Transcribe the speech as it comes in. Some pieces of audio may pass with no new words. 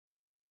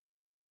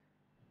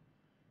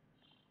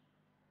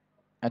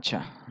আচ্ছা,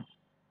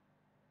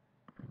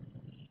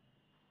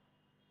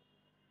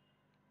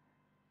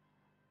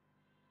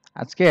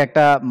 আজকে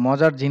একটা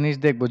মজার জিনিস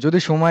দেখবো। যদি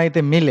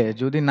সময়তে মিলে,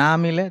 যদি না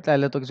মিলে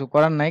তাহলে তো কিছু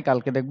করার নাই,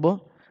 কালকে দেখবো।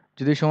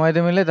 যদি সময়তে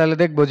মিলে তাহলে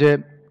দেখবো যে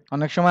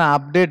অনেক সময়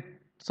আপডেট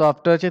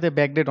সফটওয়্যার চাইতে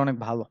ব্যাকডেট অনেক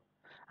ভালো।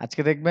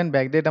 আজকে দেখবেন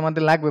ব্যাকডেট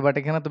আমাদের লাগবে, বাট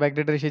এখানে তো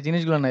ব্যাকডেটের সেই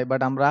জিনিসগুলো নাই।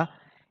 বাট আমরা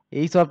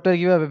এই সফটওয়্যার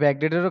কিভাবে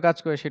ব্যাকডেটেরও কাজ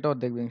করে সেটাও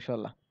দেখবো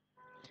ইনশাল্লাহ।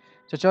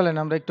 তো চলেন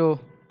আমরা একটু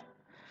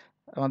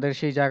আমাদের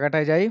সেই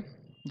জায়গাটায় যাই।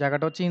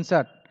 জায়গাটা হচ্ছে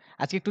ইনসার্ট।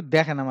 আজকে একটু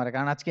দেখেন আমারে,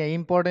 কারণ আজকে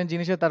ইম্পর্টেন্ট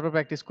জিনিসের তারপর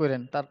প্র্যাকটিস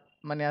করেন। তার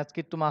মানে আজকে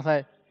একটু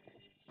মাথায়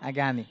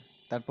আগে আনি,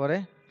 তারপরে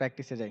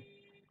প্র্যাকটিসে যাই।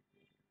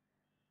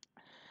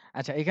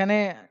 আচ্ছা, এখানে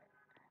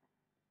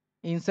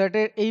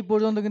ইনসার্টের এই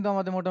পর্যন্ত কিন্তু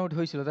আমাদের মোটামুটি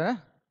হয়েছিল, তাই না?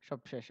 সব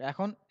শেষ।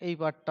 এখন এই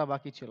পার্টটা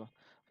বাকি ছিল।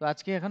 তো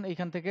আজকে এখন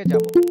এইখান থেকে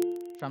যাব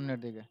সামনের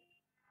দিকে।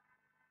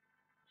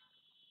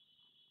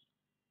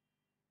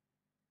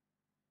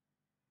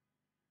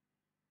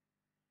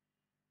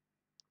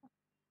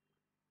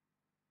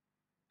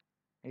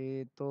 এই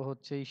তো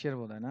হচ্ছে ইসের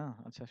বোধহয় না?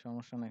 আচ্ছা,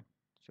 সমস্যা নাই।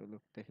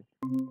 চলুক দেখি।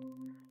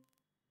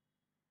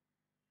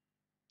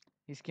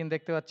 স্ক্রিন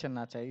দেখতে পাচ্ছেন না?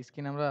 আচ্ছা,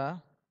 স্ক্রিন আমরা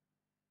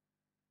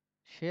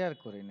শেয়ার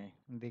করি নাই।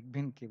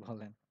 দেখবেন কি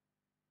বলেন?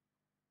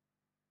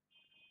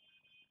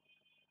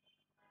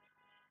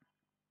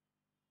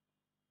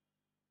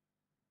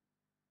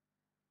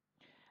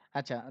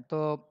 আচ্ছা, তো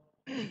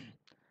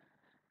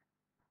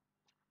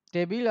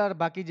টেবিল আর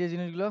বাকি যে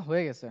জিনিসগুলো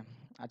হয়ে গেছে।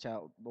 আচ্ছা,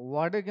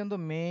 ওয়ার্ডের কিন্তু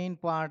মেইন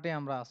পার্টে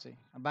আমরা আছি।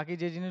 বাকি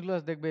যে জিনিসগুলো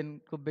দেখবেন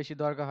খুব বেশি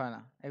দরকার হয়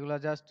না। এগুলো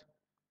জাস্ট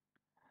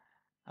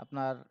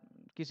আপনার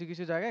কিছু,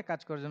 কিছু জায়গায় কাজ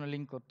করার জন্য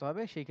লিঙ্ক করতে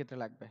হবে, সেই ক্ষেত্রে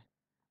লাগবে।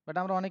 বাট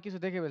আমরা অনেক কিছু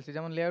দেখে ফেলছি।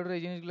 যেমন লেআউটের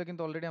এই জিনিসগুলো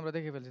কিন্তু অলরেডি আমরা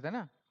দেখে ফেলছি, তাই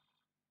না?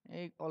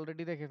 এই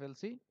অলরেডি দেখে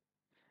ফেলছি।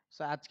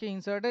 সো আজকে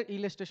ইনসার্টের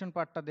ইলাস্ট্রেশন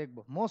পার্টটা দেখব।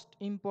 মোস্ট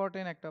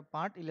ইম্পর্টেন্ট একটা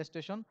পার্ট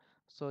ইলাস্ট্রেশন।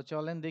 সো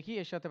চলেন দেখি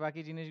এর সাথে বাকি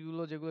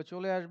জিনিসগুলো যেগুলো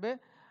চলে আসবে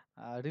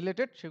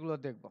রিলেটেড সেগুলো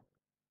দেখব।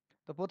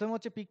 তো প্রথমে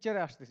হচ্ছে পিকচারে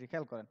আসতেছি,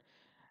 খেয়াল করেন।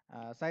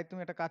 সাইদ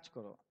তুমি একটা কাজ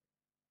করো।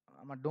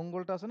 আমার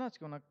ডোঙ্গলটা আছে না,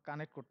 আজকে ওনাকে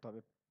কানেক্ট করতে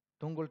হবে।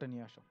 ডোঙ্গলটা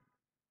নিয়ে আসো।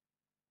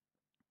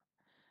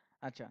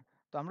 আচ্ছা,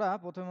 তো আমরা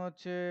প্রথমে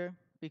হচ্ছে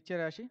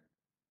পিকচারে আসি।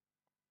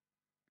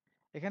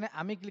 এখানে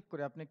আমি ক্লিক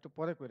করি, আপনি একটু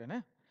পরে করেন,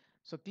 হ্যাঁ?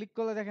 সো ক্লিক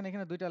করলে দেখেন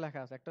এখানে দুইটা লেখা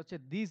আছে, একটা হচ্ছে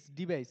দিস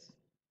ডিভাইস,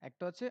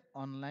 একটা হচ্ছে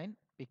অনলাইন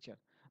পিকচার।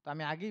 তো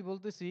আমি আগেই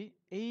বলতেছি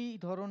এই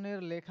ধরনের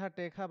লেখা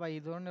টেখা বা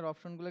এই ধরনের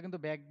অপশনগুলো কিন্তু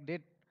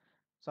ব্যাকডেট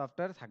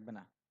সফটওয়্যার থাকবে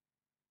না।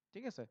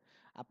 ঠিক আছে?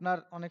 আপনার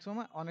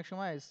অনেক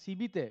সময়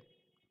সিবিতে,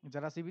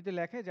 যারা সিবিতে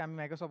লেখে যে আমি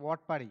মাইক্রোসফট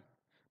ওয়ার্ড পারি,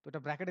 তো এটা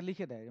ব্র্যাকেটে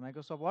লিখে দেয়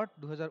মাইক্রোসফট ওয়ার্ড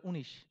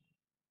 2019।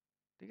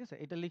 ঠিক আছে?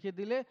 এটা লিখে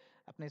দিলে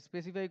আপনি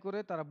স্পেসিফাই করে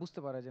তারা বুঝতে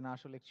পারে যে না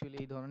আসলে অ্যাকচুয়ালি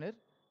এই ধরনের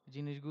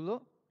জিনিসগুলো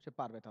সে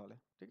পারবে তাহলে।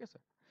 ঠিক আছে?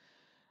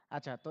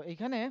 আচ্ছা, তো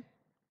এখানে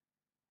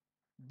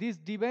this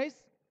device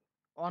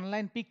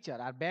online picture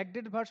R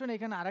backdate version,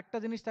 এখানে আরেকটা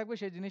জিনিস থাকবে,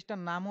 সেই জিনিসটার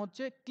নাম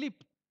হচ্ছে ক্লিপ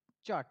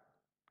চার্ট,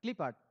 ক্লিপ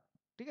আর্ট।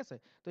 ঠিক আছে?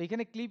 তো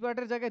এখানে ক্লিপ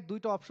আর্টের জায়গায়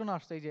দুইটা অপশন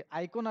আসছে, এই যে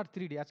আইকন আর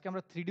 3D। আজকে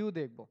আমরা 3Dও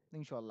দেখবো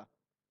ইনশাআল্লাহ।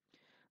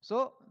 সো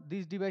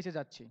দিস ডিভাইসে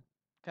যাচ্ছি।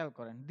 খেয়াল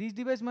করেন দিস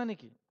ডিভাইস মানে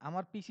কি,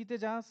 আমার পিসিতে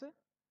যা আছে।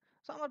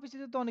 সো আমার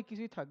পিসিতে তো অনেক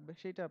কিছুই থাকবে,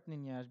 সেটা আপনি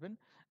নিয়ে আসবেন।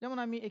 যেমন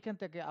আমি এখান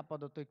থেকে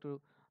আপাতত একটু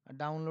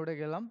ডাউনলোডে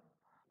গেলাম,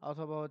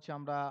 অথবা হচ্ছে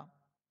আমরা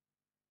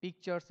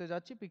পিকচার্সে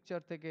যাচ্ছি,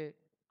 পিকচার থেকে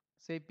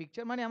সেই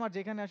পিকচার মানে আমার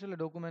যেখানে আসলে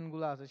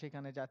ডকুমেন্টগুলো আছে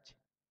সেখানে যাচ্ছি।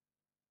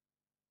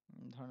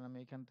 ধরেন আমি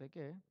এখান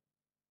থেকে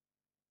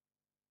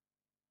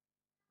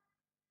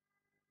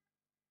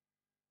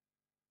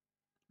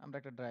আমরা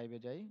একটা ড্রাইভে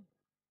যাই,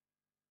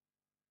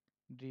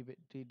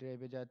 ডি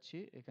ড্রাইভে যাচ্ছি,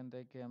 এখান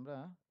থেকে আমরা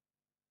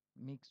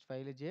মিক্সড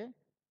ফাইলে যেয়ে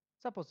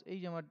সাপোজ এই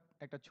যে আমার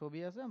একটা ছবি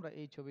আছে, আমরা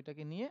এই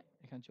ছবিটাকে নিয়ে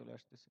এখানে চলে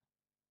আসতেছি।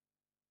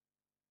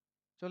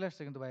 চলে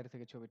আসছে কিন্তু বাইরে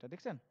থেকে ছবিটা,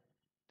 দেখছেন?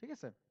 ঠিক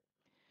আছে?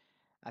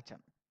 আচ্ছা,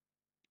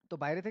 তো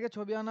বাইরে থেকে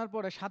ছবি আনার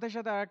পরে সাথে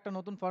সাথে আর একটা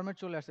নতুন ফরম্যাট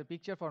চলে আসছে,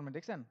 পিকচার ফরম্যাট।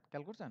 দেখছেন?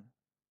 খেয়াল করছেন?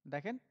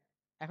 দেখেন,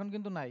 এখন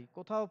কিন্তু নাই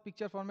কোথাও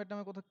পিকচার ফরম্যাট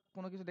নামে কোথাও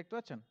কোনো কিছু দেখতে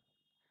পাচ্ছেন?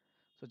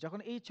 তো যখন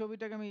এই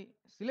ছবিটাকে আমি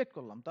সিলেক্ট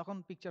করলাম তখন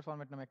পিকচার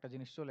ফরম্যাট নামে একটা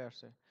জিনিস চলে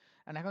আসছে।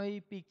 এন্ড এখন এই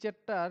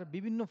পিকচারটার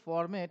বিভিন্ন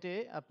ফরম্যাটে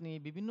আপনি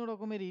বিভিন্ন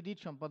রকমের এডিট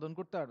সম্পাদন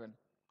করতে পারবেন,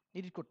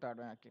 এডিট করতে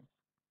পারবেন আর কি।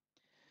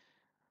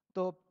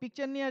 তো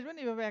পিকচার নিয়ে আসবেন,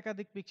 এইভাবে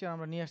একাধিক পিকচার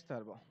আমরা নিয়ে আসতে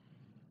পারবো।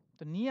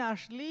 তো নিয়ে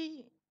আসলেই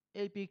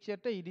এই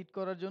পিকচারটা এডিট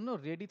করার জন্য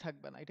রেডি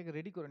থাকবে না, এটাকে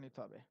রেডি করে নিতে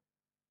হবে।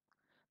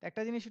 তো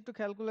একটা জিনিস একটু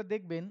খেয়াল করলে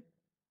দেখবেন,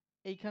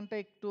 এইখানটা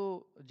একটু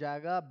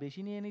জায়গা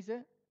বেশি নিয়ে নিছে,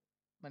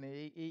 মানে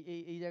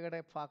এই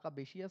জায়গাটায় ফাঁকা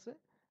বেশি আছে,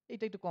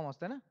 এটা একটু কম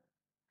আসছে না?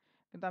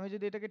 কিন্তু আমি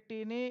যদি এটাকে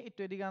টেনে একটু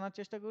এদিকে আনার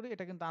চেষ্টা করি,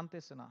 এটা কিন্তু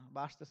আনতেছে না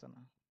বা আসতেছে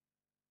না,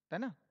 তাই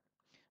না?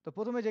 তো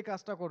প্রথমে যে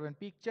কাজটা করবেন,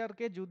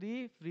 পিকচারকে যদি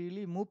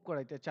ফ্রিলি মুভ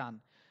করাইতে চান,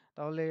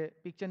 তাহলে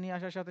পিকচার নিয়ে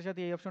আসার সাথে সাথে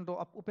এই অপশনটা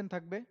ওপেন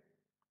থাকবে।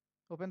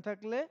 ওপেন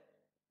থাকলে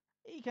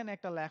এইখানে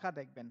একটা লেখা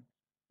দেখবেন,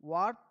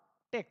 ওয়ার্প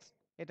টেক্সট।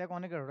 এটাকে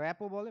অনেকে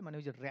র্যাপও বলে, মানে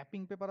ওই যে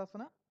র্যাপিং পেপার আছে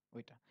না,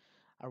 ওইটা।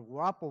 আর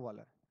ওয়ার্পও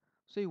বলে।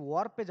 সো এই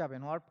ওয়ার্পে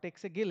যাবেন, ওয়ার্প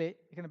টেক্সে গেলে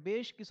এখানে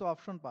বেশ কিছু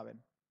অপশন পাবেন।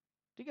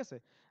 ঠিক আছে?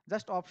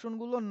 জাস্ট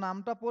অপশনগুলোর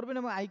নামটা পড়বেন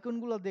এবং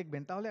আইকনগুলো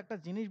দেখবেন, তাহলে একটা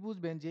জিনিস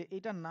বুঝবেন যে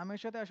এটার নামের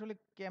সাথে আসলে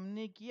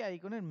কেমনে কি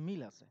আইকনের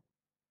মিল আছে।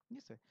 ঠিক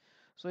আছে?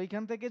 সো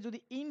এইখান থেকে যদি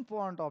ইন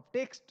ফ্রন্ট অফ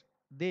টেক্সট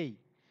দেই,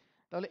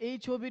 তাহলে এই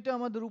ছবিটা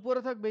আমাদের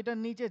উপরে থাকবে, এটার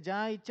নিচে যা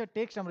ইচ্ছা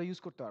টেক্সট আমরা ইউজ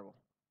করতে পারবো।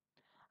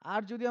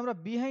 আর যদি আমরা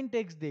বিহাইন্ড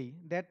টেক্সট দেই,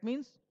 দ্যাট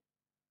মিনস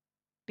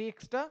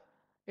টেক্সটটা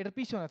এটার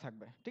পিছনে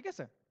থাকবে, ঠিক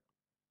আছে?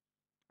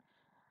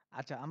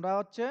 আচ্ছা, আমরা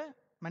হচ্ছে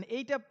মানে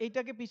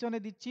এইটাকে পিছনে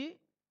দিচ্ছি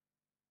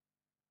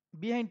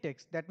বিহাইন্ড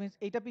টেক্সট, দ্যাট মিনস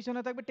এইটা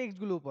পিছনে থাকবে,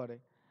 টেক্সটগুলো উপরে।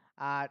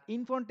 আর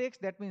in front text,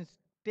 that means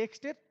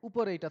টেক্সটের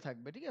উপরে এটা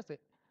থাকবে, ঠিক আছে?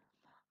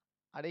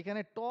 আর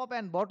এখানে টপ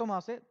অ্যান্ড বটম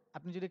আছে,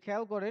 আপনি যদি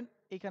খেয়াল করেন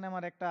এখানে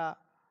আমার একটা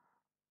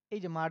এই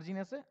যে মার্জিন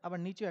আছে, আবার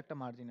নিচেও একটা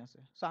মার্জিন আছে।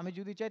 সো আমি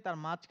যদি চাই তার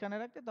মাঝখানে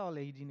রাখতে, তাহলে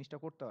এই জিনিসটা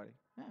করতে পারি,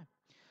 হ্যাঁ?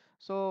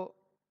 সো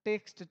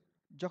টেক্সট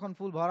যখন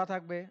ফুল ভরা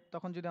থাকবে,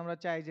 তখন যদি আমরা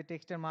চাই যে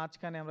টেক্সটের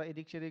মাঝখানে আমরা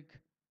এদিক সেদিক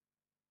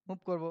মুভ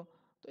করব,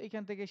 তো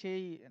এইখান থেকে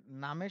সেই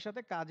নামের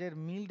সাথে কাজের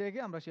মিল রেখে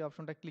আমরা সেই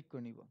অপশনটা ক্লিক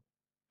করে নিব।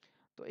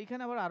 তো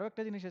এইখানে আবার আরো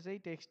একটা জিনিস আছে,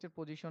 এই টেক্সটের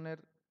পজিশনের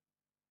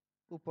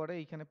উপরে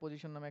এইখানে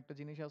পজিশন নামে একটা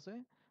জিনিস আছে।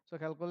 সো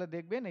খেয়াল করলে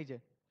দেখবেন এই যে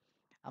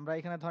আমরা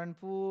এখানে ধরেন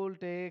ফুল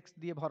টেক্সট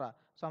দিয়ে ভরা,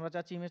 সো আমরা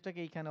চাচ্ছি ইমেজটাকে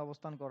এইখানে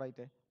অবস্থান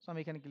করাইতে। সো আমি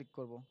এখানে ক্লিক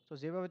করব, সো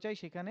যেভাবে চাই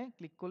সেখানে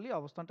ক্লিক করলেই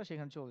অবস্থানটা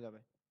সেখানে চলে যাবে,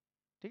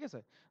 ঠিক আছে?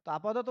 তো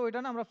আপাতত ওইটা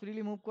না, আমরা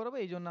ফ্রিলি মুভ করবো,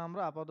 এই জন্য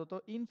আমরা আপাতত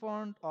ইন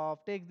ফ্রন্ট অফ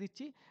টেক্সট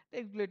দিচ্ছি,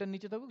 টেক্সটগুলো এটার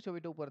নিচে থাকুক,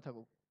 ছবিটা উপরে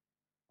থাকুক।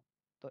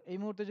 তো এই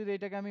মুহূর্তে যদি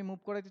এটাকে আমি মুভ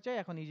করাইতে চাই,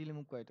 এখন ইজিলি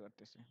মুভ করাইতে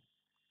পারতেছি,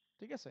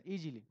 ঠিক আছে?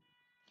 ইজিলি।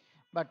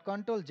 বাট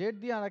কন্ট্রোল জেড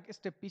দিয়ে আর এক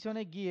স্টেপ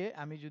পিছনে গিয়ে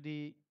আমি যদি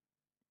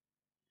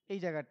এই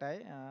জায়গাটায়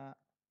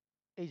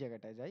এই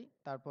জায়গাটায় যাই,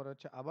 তারপর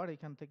হচ্ছে আবার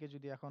এখান থেকে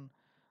যদি এখন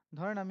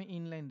ধরেন আমি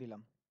ইনলাইন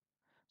দিলাম,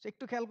 তো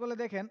একটু খেয়াল করলে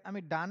দেখেন আমি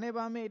ডানে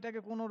বামে এটাকে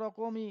কোনো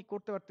রকমই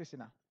করতে পারতেছি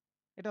না,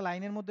 এটা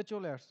লাইনের মধ্যে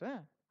চলে আসছে,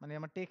 হ্যাঁ? মানে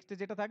আমার টেক্সটে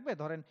যেটা থাকবে,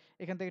 ধরেন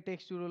এখান থেকে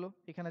টেক্সট শুরু হলো,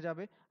 এখানে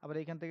যাবে, আবার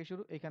এখান থেকে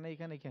শুরু, এখানে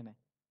এখানে এখানে,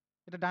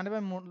 এটা ডানে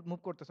বামে মুভ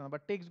করতেছে না,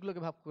 বাট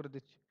টেক্সটগুলোকে ভাগ করে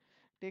দিচ্ছে।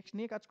 টেক্সট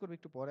নিয়ে কাজ করবে,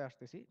 একটু পরে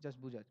আসতেছি, জাস্ট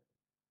বুঝাই।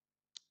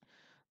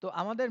 তো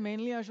আমাদের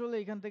মেইনলি আসলে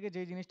এখান থেকে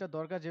যে জিনিসটা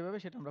দরকার যেভাবে,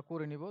 সেটা আমরা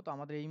করে নিব। তো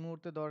আমাদের এই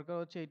মুহূর্তে দরকার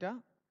হচ্ছে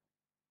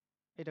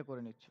এটা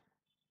করে নিচ্ছি।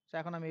 তো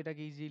এখন আমি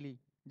এটাকে ইজিলি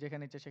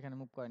যেখানে ইচ্ছে সেখানে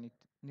মুভ করে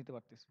নিতে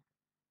পারতেছি,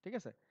 ঠিক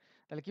আছে?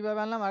 তাহলে কিভাবে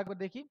আনলাম আরেকবার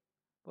দেখি।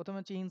 প্রথমে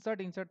হচ্ছে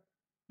ইনসার্ট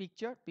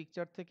পিকচার,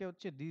 পিকচার থেকে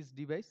হচ্ছে দিস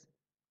ডিভাইস,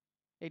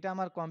 এটা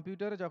আমার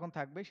কম্পিউটারে যখন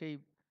থাকবে সেই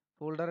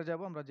ফোল্ডারে যাব,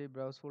 আমরা যে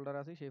ব্রাউজ ফোল্ডার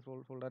আছে সেই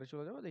ফোল্ডারে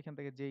চলে যাব, এখান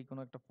থেকে যেই কোনো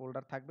একটা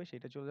ফোল্ডার থাকবে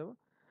সেটা চলে যাব,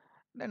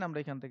 দেন আমরা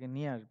এখান থেকে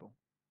নিয়ে আসব,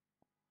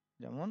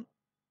 যেমন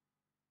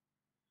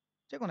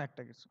যে কোনো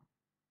একটা কিছু,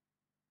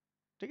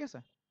 ঠিক আছে?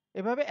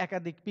 এভাবে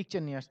একাধিক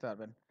পিকচার নিয়ে আসতে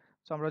পারবেন।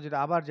 সো আমরা যদি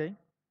আবার যাই,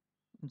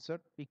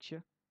 ইনসার্ট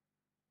পিকচার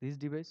দিস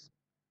ডিভাইস,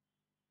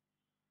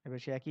 এবার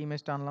সে একই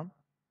ইমেজটা আনলাম,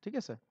 ঠিক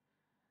আছে?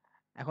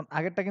 এখন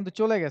আগেরটা কিন্তু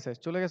চলে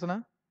গেছে না?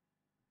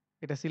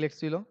 এটা সিলেক্ট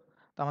ছিল।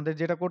 তো আমাদের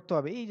যেটা করতে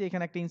হবে, এই যে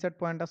এখানে একটা ইনসার্ট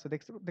পয়েন্ট আছে,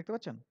 দেখতে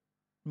পাচ্ছেন?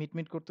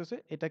 মিট করতেছে,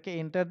 এটাকে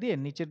এন্টার দিয়ে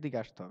নিচের দিকে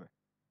আসতে হবে,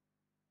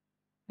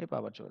 এরপর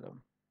আবার চলে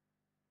যাবেন,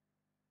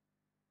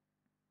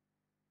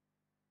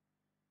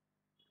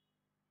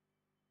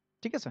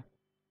 ঠিক আছে?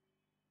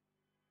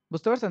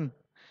 বুঝতে পারছেন?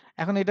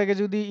 এখন এটাকে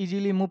যদি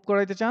ইজিলি মুভ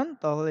করাইতে চান,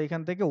 তাহলে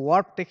এখান থেকে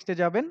ওয়ার্প টেক্সটে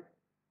যাবেন।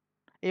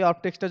 এই ওয়ার্প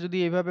টেক্সটটা যদি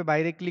এইভাবে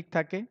বাইরে ক্লিক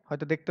থাকে,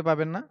 হয়তো দেখতে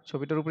পাবেন না,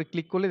 ছবিটার উপরে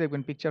ক্লিক করলে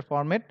দেখবেন পিকচার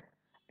ফরম্যাট,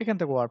 এখান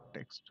থেকে ওয়ার্প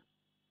টেক্সট,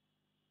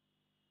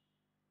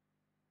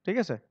 ঠিক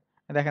আছে?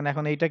 দেখেন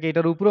এখন এইটাকে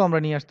এটার উপরেও আমরা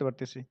নিয়ে আসতে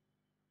পারতেছি,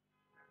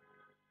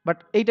 বাট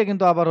এইটা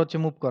কিন্তু আবার হচ্ছে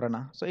মুভ করে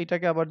না। সো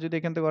এইটাকে আবার যদি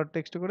এখান থেকে ওয়ার্প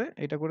টেক্সট করে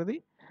এটা করে দিই,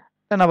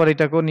 দেন আবার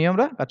এটাকেও নিয়ে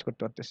আমরা কাজ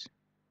করতে পারতেছি।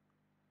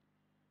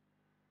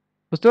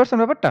 বুঝতে পারছেন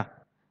ব্যাপারটা?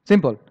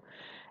 সিম্পল।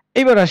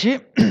 এইবার আসি,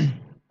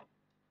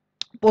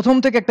 প্রথম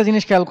থেকে একটা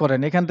জিনিস খেয়াল করেন,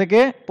 এখান থেকে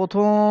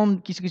প্রথম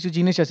কিছু কিছু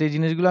জিনিস আছে, এই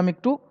জিনিসগুলো আমি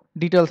একটু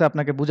ডিটেলসে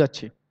আপনাকে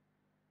বুঝাচ্ছি।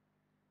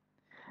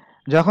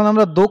 যখন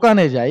আমরা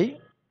দোকানে যাই,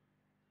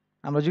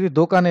 আমরা যদি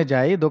দোকানে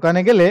যাই,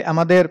 দোকানে গেলে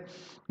আমাদের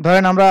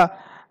ধরেন আমরা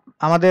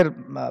আমাদের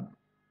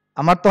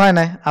আমার তো হয়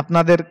না,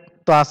 আপনাদের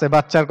তো আছে,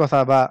 বাচ্চার কথা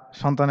বা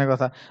সন্তানের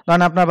কথা,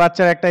 ধরেন আপনার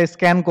বাচ্চার একটা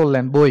স্ক্যান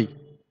করলেন বই,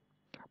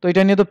 তো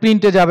এটা নিয়ে তো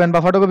প্রিন্টে যাবেন বা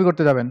ফটোকপি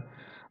করতে যাবেন,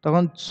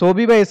 তখন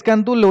ছবি বা স্ক্যান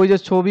তুললে ওই যে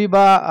ছবি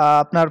বা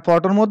আপনার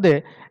ফটোর মধ্যে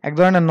এক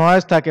ধরনের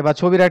নয়েজ থাকে, বা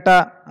ছবির একটা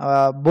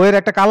বইয়ের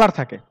একটা কালার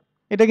থাকে,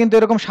 এটা কিন্তু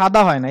এরকম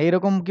সাদা হয় না।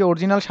 এরকম কি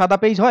অরিজিনাল সাদা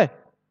পেজ হয়?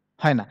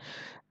 হয় না।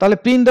 তাহলে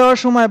প্রিন্ট দেওয়ার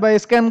সময় বা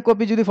স্ক্যান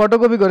কপি যদি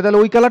ফটোকপি করে, তাহলে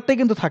ওই কালারটাই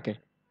কিন্তু থাকে।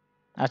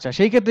 আচ্ছা,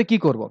 সেই ক্ষেত্রে কি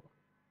করব?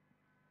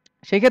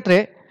 সেই ক্ষেত্রে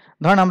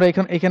ধরেন আমরা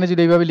এখানে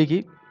যদি এইভাবে লিখি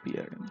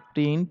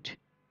প্রিন্ট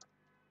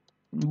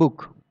বুক,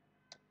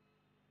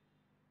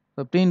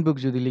 তো প্রিন্ট বুক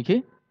যদি লিখি,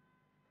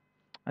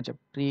 আচ্ছা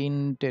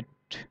প্রিন্টেড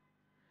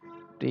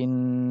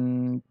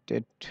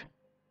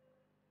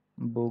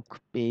বুক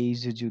পেজ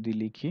যদি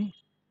লিখি,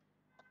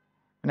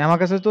 মানে আমার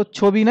কাছে তো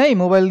ছবি নাই,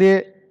 মোবাইল দিয়ে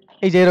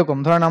এই যে এরকম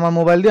ধরেন আমার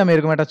মোবাইল দিয়ে আমি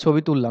এরকম একটা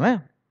ছবি তুললাম, হ্যাঁ?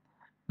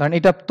 ধরেন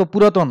এটা তো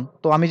পুরাতন,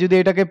 তো আমি যদি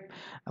এটাকে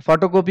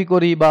ফটোকপি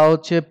করি বা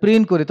হচ্ছে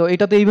প্রিন্ট করি, তো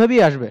এটা তো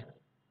এইভাবেই আসবে।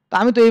 তা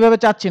আমি তো এইভাবে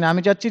চাচ্ছি না,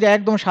 আমি চাচ্ছি যে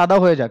একদম সাদা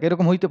হয়ে যাক,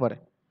 এরকম হইতে পারে।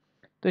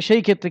 তো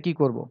সেই ক্ষেত্রে কি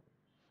করব?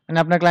 মানে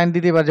আপনার ক্লায়েন্ট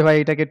দিতে পারে যে ভাই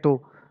এটাকে একটু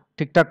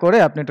ঠিকঠাক করে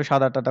আপনি একটু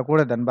সাদা টাদা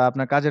করে দেন, বা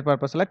আপনার কাজের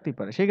পারপাসে লাগতেই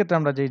পারে। সেই ক্ষেত্রে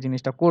আমরা যে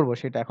জিনিসটা করব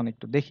সেটা এখন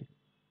একটু দেখি।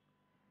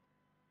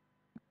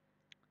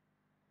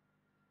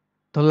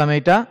 ধরলাম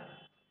এইটা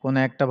কোনো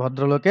একটা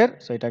ভদ্রলোকের,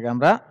 সেটাকে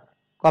আমরা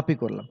কপি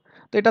করলাম।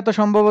 তো এটা তো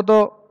সম্ভবত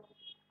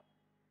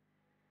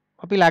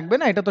কপি লাগবে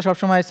না, এটা তো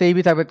সবসময়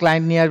সেভই থাকবে,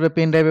 ক্লায়েন্ট নিয়ে আসবে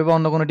পেন ড্রাইভে বা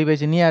অন্য কোনো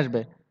ডিভাইসে নিয়ে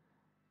আসবে,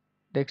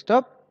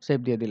 ডেস্কটপ সেভ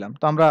দিয়ে দিলাম।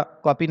 তো আমরা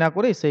কপি না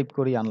করেই সেভ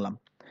করেই আনলাম।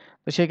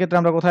 তো সেই ক্ষেত্রে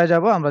আমরা কোথায়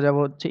যাব, আমরা যাব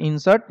হচ্ছে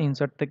ইনসার্ট,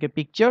 ইনসার্ট থেকে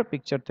পিকচার,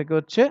 পিকচার থেকে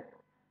হচ্ছে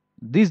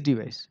দিস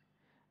ডিভাইস।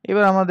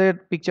 এবার আমাদের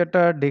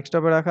পিকচারটা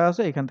ডেস্কটপে রাখা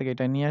আছে, এখান থেকে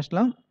এটা নিয়ে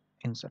আসলাম,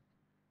 ইনসার্ট,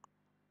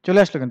 চলে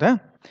আসলো কিন্তু। হ্যাঁ,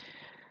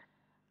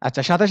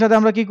 আচ্ছা, সাথে সাথে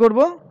আমরা কি করব,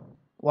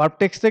 ওয়ার্প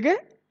টেক্সট থেকে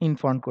ইন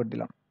ফন্ট করে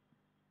দিলাম।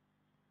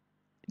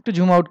 একটু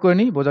জুম আউট করে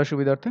নিই বোঝার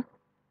সুবিধার্থে,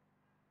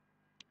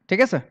 ঠিক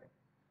আছে।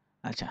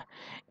 আচ্ছা,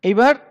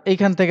 এইবার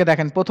এইখান থেকে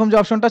দেখেন প্রথম যে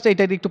অপশনটা আছে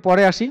এটা একটু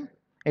পরে আসি,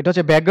 এটা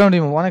হচ্ছে ব্যাকগ্রাউন্ড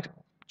রিমুভ, অনেক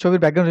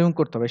ছবির ব্যাকগ্রাউন্ড রিমুভ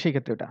করতে হবে সেই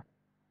ক্ষেত্রে এটা।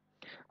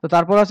 তো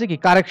তারপর আছে কি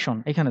কারেকশন,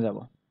 এখানে যাব।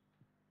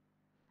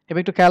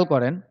 এবার একটু খেয়াল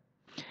করেন,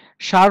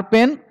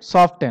 শার্পেন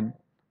সফটেন,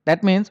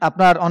 দ্যাট মিনস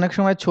আপনার অনেক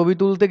সময় ছবি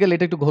তুলতে গেলে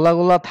এটা একটু ঘোলা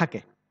ঘোলা থাকে,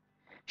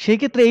 সেই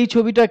ক্ষেত্রে এই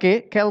ছবিটাকে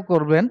খেয়াল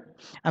করবেন,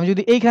 আমি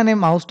যদি এইখানে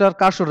মাউসটার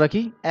কার্সর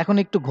রাখি এখন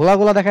একটু ঘোলা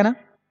ঘোলা দেখে না,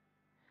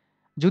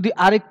 যদি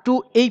আরেকটু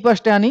এই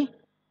পাশটা আনি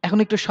এখন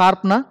একটু শার্প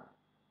না,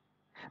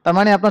 তার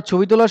মানে আপনার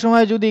ছবি তোলার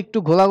সময় যদি একটু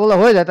ঘোলা ঘোলা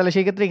হয়ে যায় তাহলে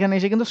সেই ক্ষেত্রে এখানে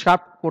এসে কিন্তু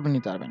শার্প করে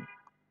নিতে পারবেন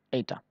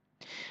এইটা।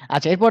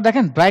 আচ্ছা, এরপর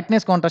দেখেন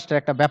ব্রাইটনেস কন্ট্রাস্টের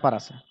একটা ব্যাপার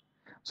আছে।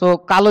 সো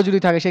কালো যদি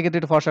থাকে সেক্ষেত্রে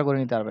একটু ফর্সা করে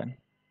নিতে পারবেন।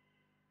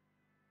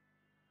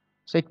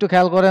 সো একটু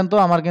খেয়াল করেন তো,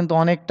 আমার কিন্তু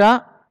অনেকটা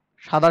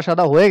সাদা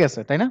সাদা হয়ে গেছে,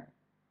 তাই না?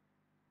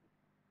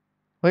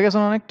 হয়ে গেছে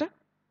অনেকটা,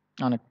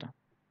 অনেকটা,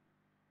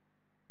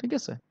 ঠিক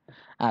আছে।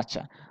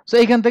 আচ্ছা, সো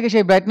এইখান থেকে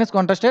সেই ব্রাইটনেস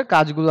কন্ট্রাস্টের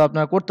কাজগুলো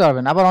আপনারা করতে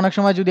পারবেন। আবার অনেক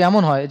সময় যদি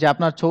এমন হয় যে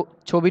আপনার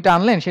ছবিটা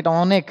আনলেন সেটা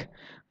অনেক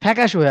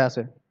ফ্যাকাশ হয়ে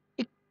আছে,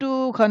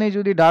 একটুখানি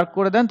যদি ডার্ক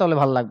করে দেন তাহলে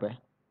ভালো লাগবে,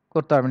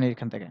 করতে পারবেন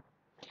এইখান থেকে।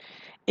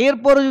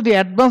 এরপরে যদি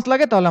অ্যাডভান্স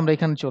লাগে তাহলে আমরা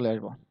এখানে চলে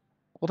আসবো,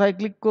 কোথায়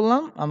ক্লিক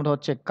করলাম, আমরা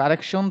হচ্ছে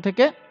কারেকশন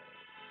থেকে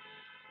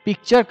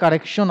পিকচার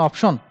কারেকশন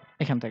অপশন,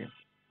 এখান থেকে।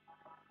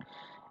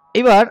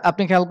 এবার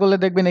আপনি খেয়াল করলে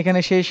দেখবেন এখানে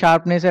সেই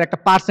শার্পনেসের একটা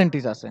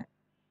পার্সেন্টেজ আছে,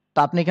 তো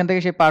আপনি এখান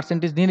থেকে সেই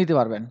পার্সেন্টেজ দিয়ে নিতে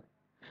পারবেন।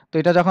 তো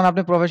এটা যখন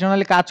আপনি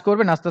প্রফেশনালি কাজ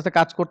করবেন, আস্তে আস্তে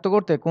কাজ করতে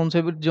করতে কোন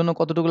ছবির জন্য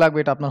কতটুকু লাগবে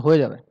এটা আপনার হয়ে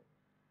যাবে।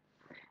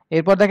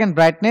 এরপর দেখেন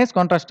ব্রাইটনেস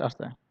কন্ট্রাস্ট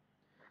আছে,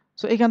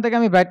 সো এখান থেকে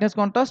আমি ব্রাইটনেস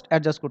কন্ট্রাস্ট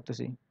অ্যাডজাস্ট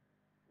করতেছি,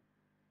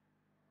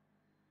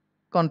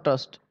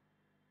 কন্ট্রাস্ট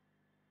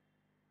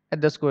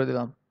অ্যাডজাস্ট করে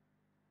দিলাম,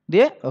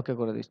 দিয়ে ওকে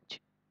করে দিচ্ছি।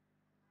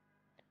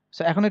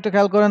 সো এখন একটু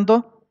খেয়াল করেন তো,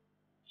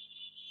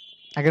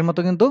 আগের মতো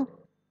কিন্তু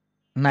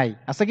নাই,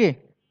 আছে কি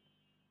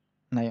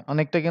নাই,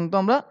 অনেকটা কিন্তু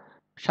আমরা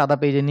সাদা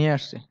পেজে নিয়ে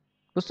আসছি,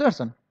 বুঝতে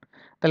পারছেন?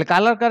 তাহলে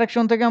কালার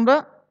কারেকশন থেকে আমরা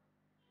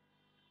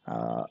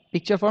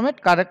পিকচার ফরম্যাট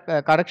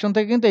কারেকশন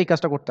থেকে কিন্তু এই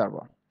কাজটা করতে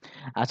পারবো।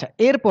 আচ্ছা,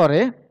 এরপরে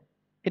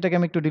এটাকে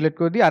আমি একটু ডিলিট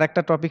করে দিই, আর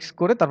একটা টপিকস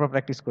করে তারপর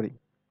প্র্যাকটিস করি।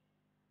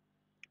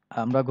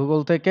 আমরা গুগল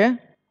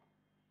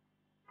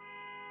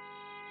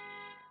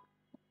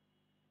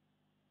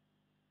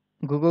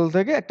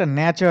থেকে একটা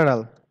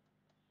ন্যাচারাল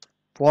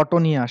ফটো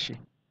নিয়ে আসি,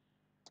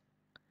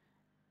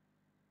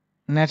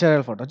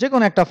 ন্যাচারাল ফটো, যে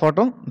কোনো একটা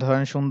ফটো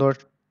ধরেন সুন্দর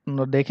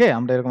সুন্দর দেখে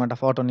আমরা এরকম একটা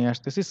ফটো নিয়ে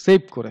আসতেছি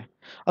সেভ করে,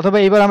 অথবা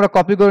এবার আমরা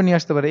কপি করে নিয়ে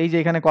আসতে পারি, এই যে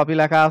এখানে কপি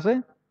লেখা আছে,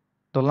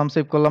 ধরলাম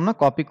সেভ করলাম না,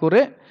 কপি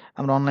করে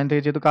আমরা অনলাইন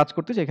থেকে যেহেতু কাজ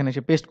করতেছি এখানে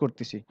এসে পেস্ট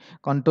করতেছি,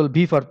 কন্ট্রোল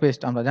ভি ফর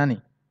পেস্ট আমরা জানি।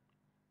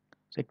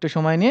 একটু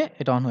সময় নিয়ে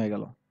এটা অন হয়ে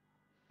গেল।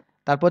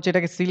 তারপর হচ্ছে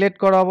এটাকে সিলেক্ট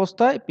করা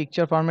অবস্থায়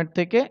পিকচার ফরম্যাট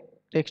থেকে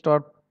টেক্সট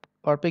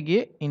ওয়ার্পে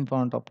গিয়ে ইন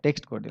ফ্রন্ট অফ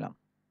টেক্সট করে দিলাম।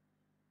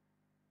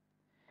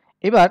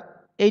 এবার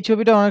এই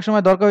ছবিটা অনেক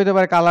সময় দরকার হতে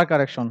পারে কালার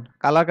কারেকশন।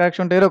 কালার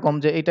কারেকশনটা এরকম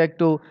যে এটা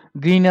একটু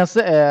গ্রিন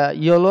আছে,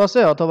 ইয়েলো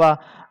আছে অথবা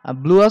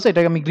ব্লু আছে,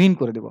 এটাকে আমি গ্রিন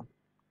করে দেব।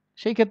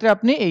 সেই ক্ষেত্রে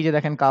আপনি এই যে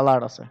দেখেন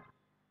কালার আছে,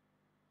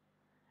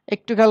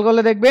 একটু খেয়াল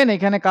করলে দেখবেন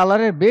এখানে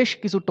কালারের বেশ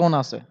কিছু টোন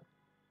আছে,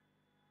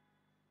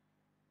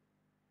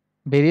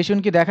 ভেরিয়েশন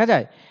কি দেখা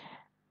যায়?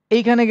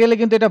 এইখানে গেলে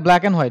কিন্তু এটা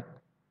ব্ল্যাক অ্যান্ড হোয়াইট,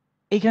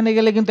 এইখানে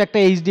গেলে কিন্তু একটা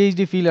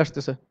এইচডি ফিল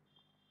আসতেছে,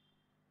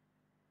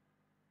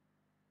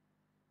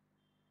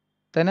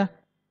 তাই না?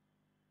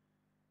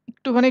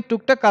 একটুখানি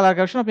টুকটাক কালার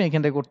কারেকশন আপনি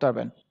এখান থেকে করতে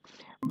পারবেন।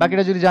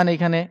 বাকিটা যদি যান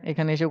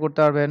এখানে এসেও করতে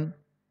পারবেন।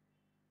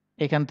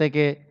 এখান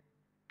থেকে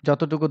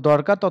যতটুকু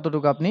দরকার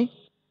ততটুকু আপনি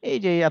এই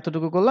যে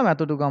এতটুকু করলাম,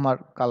 এতটুকু আমার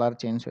কালার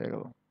চেঞ্জ হয়ে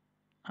গেল।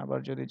 আবার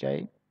যদি যাই,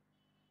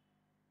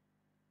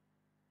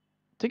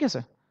 ঠিক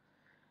আছে।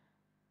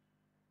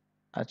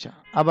 আচ্ছা,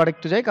 আবার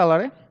একটু যাই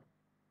কালারে,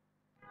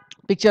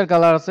 পিকচার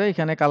কালার আছে,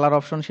 এখানে কালার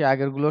অপশন সে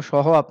আগেরগুলো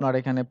সহ আপনার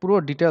এখানে পুরো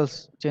ডিটেলস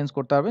চেঞ্জ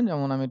করতে পারবেন।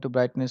 যেমন আমি একটু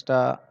ব্রাইটনেসটা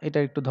এটা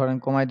একটু ধরেন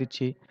কমাই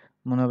দিচ্ছি,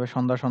 মনে হবে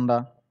সন্ধ্যা সন্ধ্যা,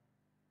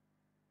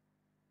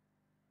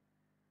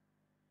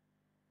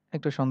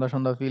 একটু সন্ধ্যা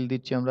সন্ধ্যা ফিল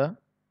দিচ্ছি আমরা,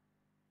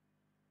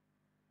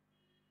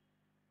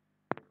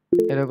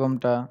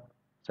 এরকমটা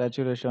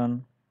স্যাচুরেশন,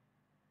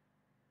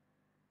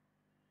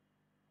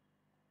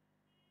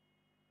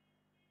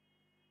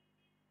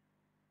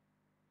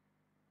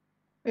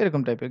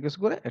 এরকম টাইপের কিছু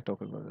করে একটা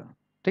ওকে করে দেন,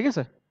 ঠিক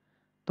আছে।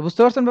 তো বুঝতে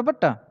পারছেন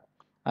ব্যাপারটা?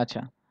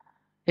 আচ্ছা,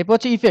 এরপর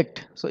হচ্ছে ইফেক্ট।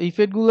 সো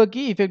ইফেক্টগুলো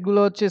কি? ইফেক্টগুলো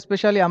হচ্ছে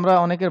স্পেশালি আমরা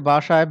অনেকের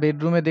বাসায়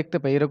বেডরুমে দেখতে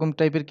পাই, এরকম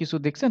টাইপের কিছু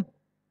দেখছেন?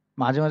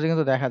 মাঝে মাঝে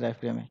কিন্তু দেখা যায়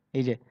ফ্রেমে,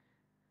 এই যে।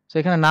 সো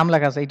এখানে নাম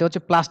লেখা আছে, এটা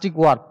হচ্ছে প্লাস্টিক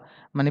ওয়ার্প,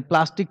 মানে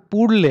প্লাস্টিক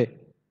পুড়লে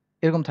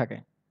এরকম থাকে।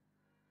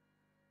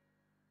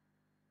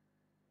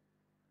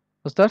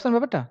 বুঝতে পারছেন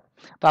ব্যাপারটা?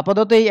 তো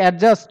আপাতত এই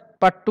অ্যাডজাস্ট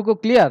পার্টটুকু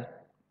ক্লিয়ার?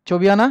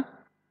 ছবি আনা?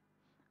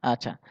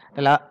 আচ্ছা,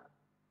 তাহলে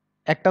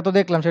একটা তো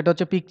দেখলাম সেটা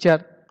হচ্ছে পিকচার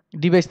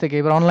ডিভাইস থেকে,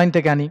 এবার অনলাইন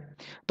থেকে আনি।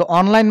 তো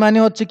অনলাইন মানে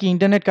হচ্ছে কি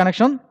ইন্টারনেট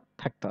কানেকশন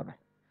থাকতে হবে।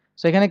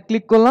 সো এখানে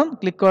ক্লিক করলাম,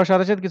 ক্লিক করার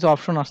সাথে সাথে কিছু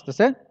অপশন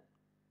আসতেছে,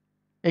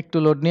 একটু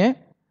লোড নিয়ে।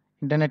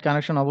 ইন্টারনেট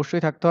কানেকশন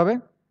অবশ্যই থাকতে হবে।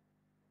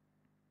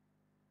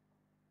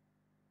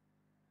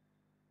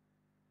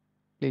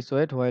 Please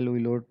wait while we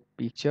load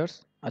pictures.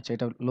 আচ্ছা,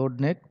 এটা লোড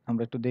নেট,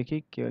 আমরা একটু দেখি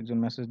কেউ একজন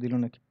মেসেজ দিল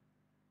নাকি।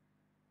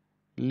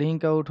 লিঙ্ক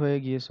আউট হয়ে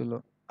গিয়েছিল।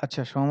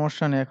 আচ্ছা,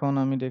 সমস্যা নেই, এখন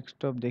আমি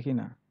ডেস্কটপ দেখি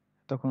না।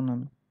 তখন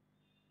আমি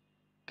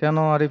কেন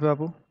আরিফ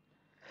আপু?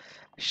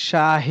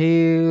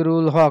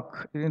 শাহিরুল হক,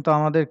 ইনি তো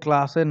আমাদের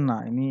ক্লাসের না,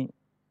 ইনি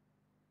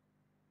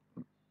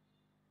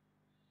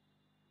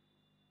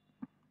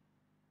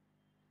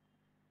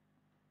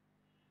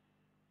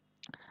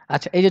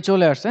আচ্ছা এই যে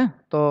চলে আসছে।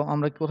 তো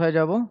আমরা কোথায়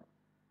যাব?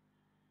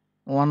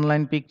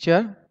 অনলাইন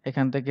পিকচার,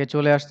 এখান থেকে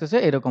চলে আসতেছে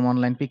এরকম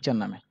অনলাইন পিকচার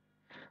নামে।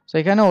 সো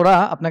এখানে ওরা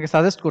আপনাকে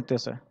সাজেস্ট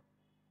করতেছে,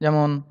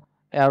 যেমন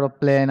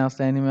এরোপ্লেন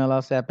আছে, অ্যানিমেল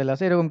আছে, অ্যাপেল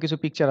আছে, এরকম কিছু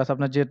পিকচার আছে,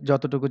 আপনার যে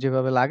যতটুকু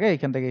যেভাবে লাগে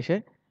এখান থেকে এসে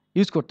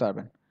ইউজ করতে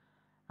পারবেন।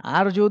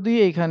 আর যদি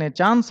এখানে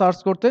চান সার্চ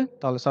করতে,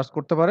 তাহলে সার্চ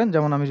করতে পারেন।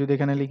 যেমন আমি যদি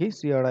এখানে লিখি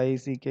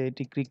CRICKET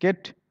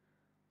cricket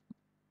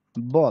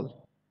ball,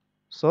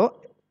 so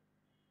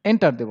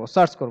enter দেব,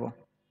 সার্চ করব।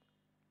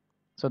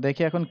 সো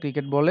দেখি এখন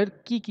ক্রিকেট বলের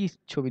কি কি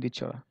ছবি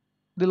দিচ্ছে ওরা।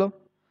 দিল।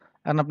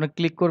 এখন আপনি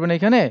ক্লিক করবেন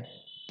এখানে,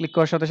 ক্লিক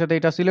করার সাথে সাথে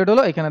এটা সিলেক্ট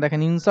হলো। এখানে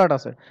দেখেন ইনসার্ট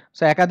আছে।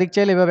 সো একাধিক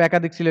চাইলে এভাবে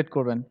একাধিক সিলেক্ট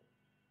করবেন।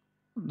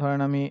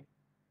 ধরেন আমি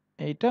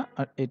এইটা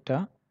আর এটা,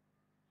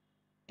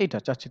 এইটা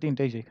চাচ্ছি,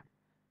 তিনটাই যে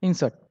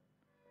ইনসার্ট,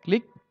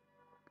 ক্লিক।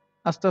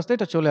 আস্তে আস্তে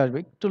এটা চলে আসবে,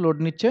 একটু লোড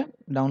নিচ্ছে,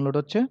 ডাউনলোড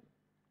হচ্ছে।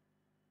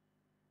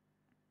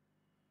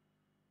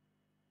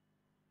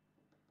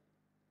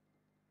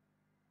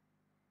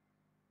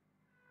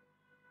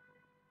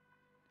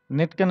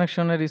 নেট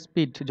কানেকশনের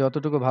স্পিড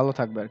যতটুকু ভালো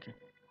থাকবে আর কি।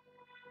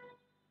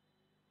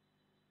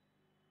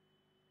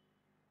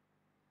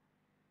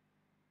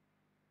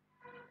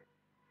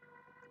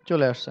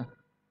 চলে আসছে,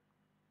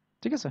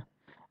 ঠিক আছে।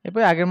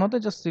 এরপরে আগের মতো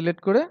জাস্ট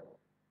সিলেক্ট করে,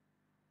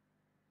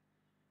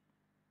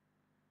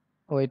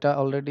 ও এটা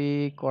অলরেডি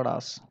করা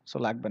আছে, সো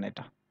লাগবে না,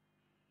 এটা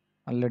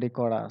অলরেডি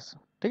করা আছে,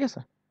 ঠিক আছে।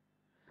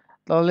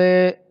 তাহলে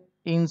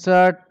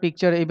ইনসার্ট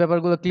পিকচার এই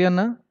ব্যাপারগুলো ক্লিয়ার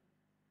না?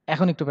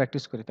 এখন একটু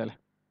প্র্যাকটিস করি তাহলে।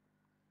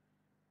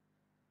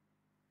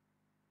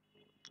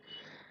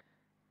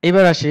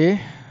 এবার আসি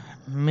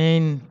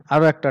মেইন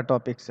আরো একটা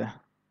টপিকসে।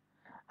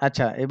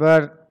 আচ্ছা, এবার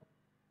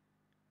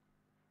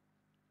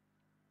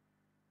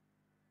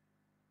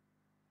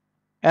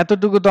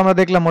এতটুকু তো আমরা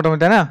দেখলাম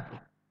মোটামুটি, তাই না?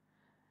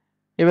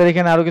 এবার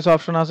এখানে আরো কিছু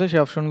অপশন আছে,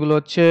 সেই অপশনগুলো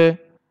হচ্ছে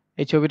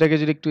এই ছবিটাকে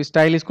যদি একটু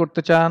স্টাইলিশ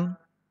করতে চান,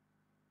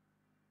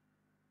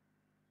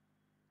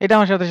 এটা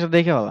আমার সাথে সাথে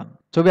দেখে হলান।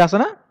 ছবি আছে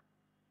না?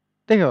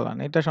 দেখে হলান,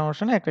 এটা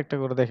সমস্যা নেই, একটা একটা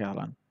করে দেখে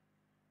হলান।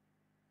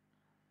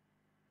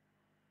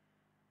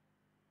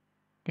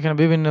 এখানে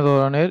বিভিন্ন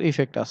ধরনের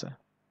ইফেক্ট আছে,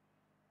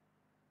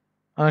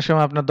 অনেক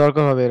সময় আপনার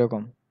দরকার হবে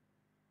এরকম।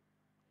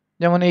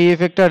 যেমন এই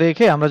ইফেক্টটা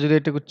রেখে আমরা যদি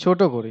একটু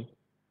ছোট করি,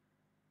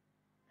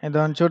 এই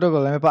ধরেন ছোট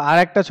করলাম, এরপর আর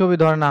একটা ছবি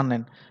ধরেন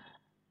আনেন।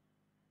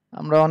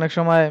 আমরা অনেক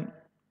সময়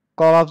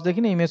কলাপস দেখি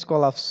না, ইমেজ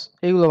কলাপস,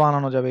 এইগুলো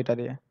বানানো যাবে এটা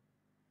দিয়ে।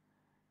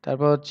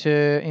 তারপর হচ্ছে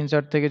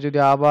ইনসার্ট থেকে যদি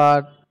আবার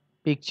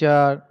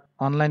পিকচার,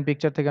 অনলাইন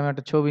পিকচার থেকে আমি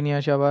একটা ছবি নিয়ে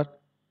আসি, আবার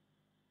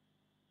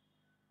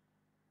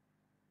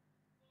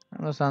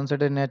আমরা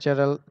সানসেটের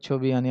ন্যাচারাল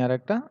ছবি আনি আর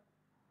একটা।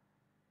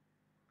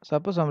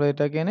 সাপোজ আমরা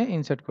এটাকে এনে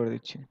ইনসার্ট করে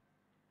দিচ্ছি,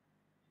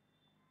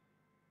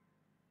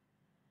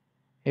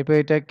 এরপর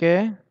এটাকে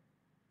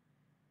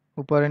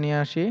উপরে নিয়ে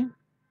আসি,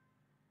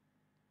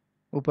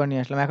 উপরে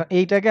নিয়ে আসলাম। এখন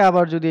এইটাকে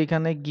আবার যদি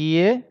এখানে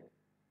গিয়ে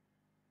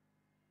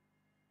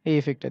এই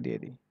ইফেক্টটা দিয়ে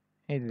দিই,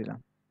 এই দিলাম,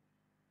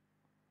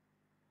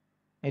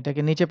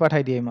 এটাকে নিচে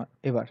পাঠাই দিই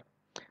এবার।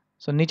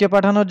 সো নিচে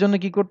পাঠানোর জন্য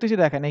কি করতেছি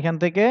দেখেন, এখান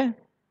থেকে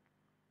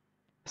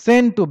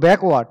সেন্ড টু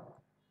ব্যাকওয়ার্ড,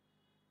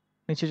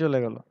 নিচে চলে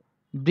গেল।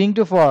 ব্রিং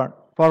টু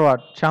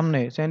ফরওয়ার্ড, সামনে।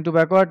 সেন্ড টু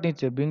ব্যাকওয়ার্ড,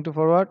 নিচে। ব্রিং টু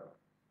ফরওয়ার্ড,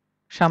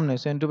 সামনে।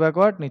 সেন্ড টু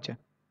ব্যাকওয়ার্ড, নিচে।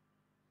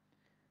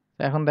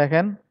 এখন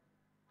দেখেন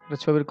এটা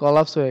ছবির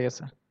কলাপস হয়ে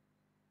গেছে।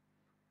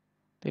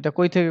 এটা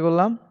কই থেকে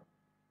করলাম?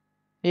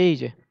 এই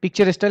যে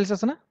পিকচার স্টাইলস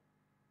আছে না,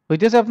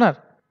 হইতেছে আপনার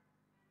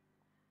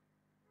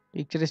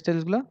পিকচার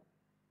স্টাইলস গুলো?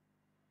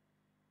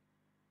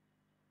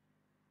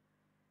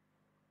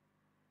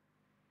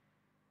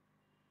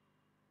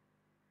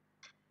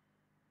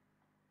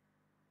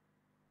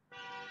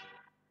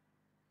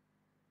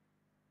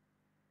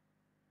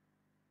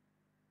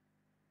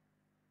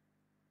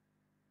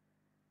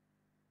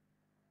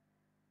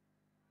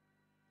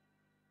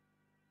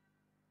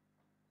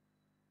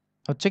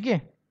 হচ্ছে কি?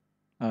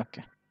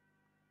 ওকে।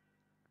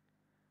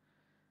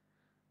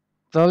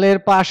 তাহলে এর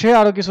পাশে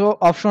আরো কিছু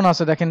অপশন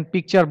আছে, দেখেন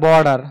পিকচার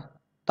বর্ডার।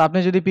 তো আপনি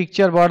যদি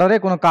পিকচার বর্ডারে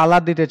কোনো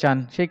কালার দিতে চান,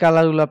 সেই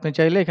কালারগুলো আপনি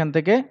চাইলে এখান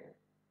থেকে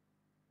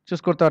চুজ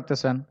করতে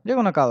পারতেছেন, যে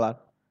কোনো কালার।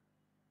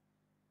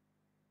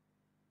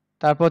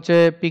 তারপর হচ্ছে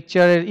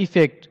পিকচারের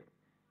ইফেক্ট,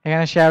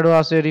 এখানে শ্যাডো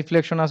আছে,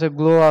 রিফ্লেকশন আছে,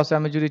 গ্লো আছে,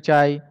 আমি যদি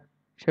চাই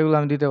সেগুলো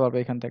আমি দিতে পারবো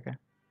এখান থেকে।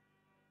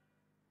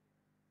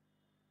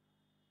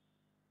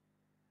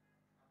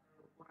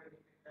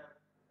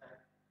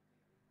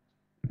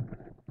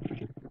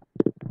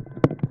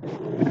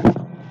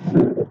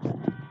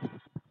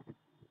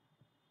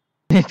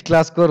 নেক্সট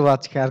ক্লাস করবো,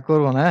 আজকে আর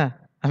করবো না, হ্যাঁ?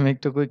 আমি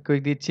একটু কুইক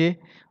কুইক দিচ্ছি,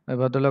 ওই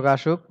ভদ্রলোক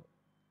আসুক।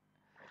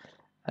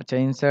 আচ্ছা,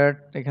 ইনসার্ট,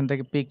 এখান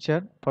থেকে পিকচার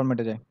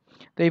ফরম্যাটে যাই।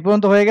 তো এই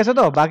পর্যন্ত হয়ে গেছে,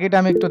 তো বাকিটা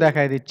আমি একটু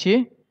দেখাই দিচ্ছি।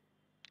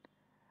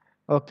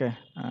 ওকে,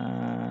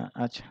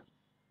 আচ্ছা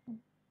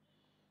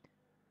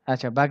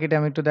আচ্ছা, বাকিটা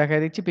আমি একটু দেখাই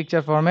দিচ্ছি।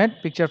 পিকচার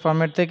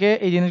ফরম্যাট থেকে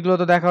এই জিনিসগুলো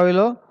তো দেখা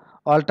হইলো।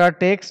 অল্টার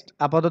টেক্সট,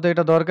 আপাতত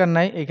এটা দরকার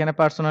নাই। এখানে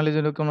পার্সোনালি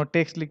যদি কোনো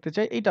টেক্সট লিখতে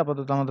চাই, এইটা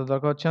আপাতত আমাদের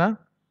দরকার হচ্ছে না।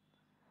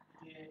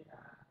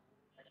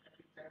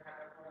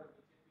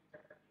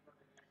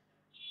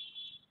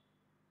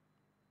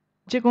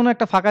 যে কোনো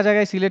একটা ফাঁকা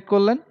জায়গায় সিলেক্ট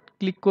করলেন,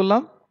 ক্লিক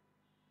করলাম,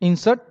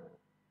 ইনসার্ট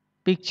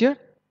পিকচার।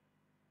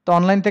 তো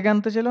অনলাইন থেকে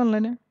আনতে চাইলে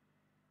অনলাইনে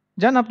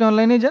যান, আপনি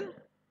অনলাইনে যান।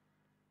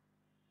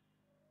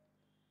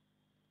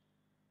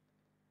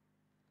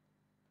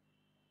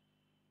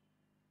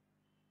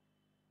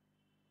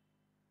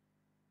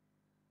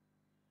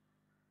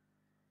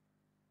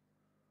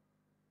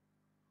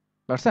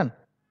 পারছেন?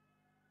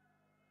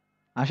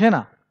 আসে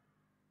না?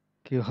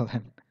 কি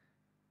বলেন?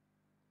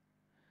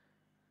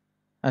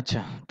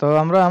 আচ্ছা, তো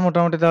আমরা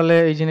মোটামুটি তাহলে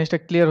এই জিনিসটা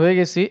ক্লিয়ার হয়ে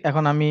গেছি।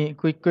 এখন আমি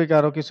কুইক কুইক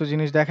আরো কিছু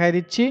জিনিস দেখাই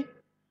দিচ্ছি।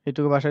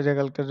 এটুকু বাসায় যা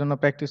কালকের জন্য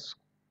প্র্যাকটিস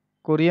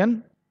করিয়েন।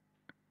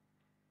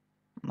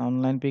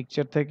 অনলাইন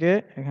পিকচার থেকে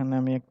এখানে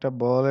আমি একটা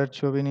বলের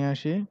ছবি নিয়ে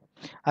আসি।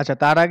 আচ্ছা,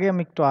 তার আগে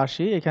আমি একটু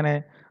আসি এখানে,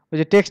 ওই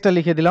যে টেক্সটটা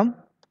লিখে দিলাম,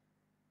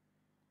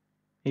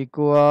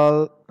 ইকুয়াল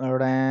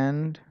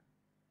র্যান্ড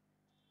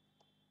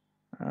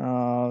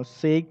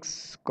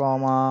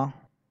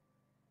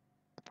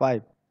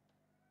 6,5,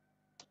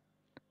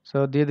 সো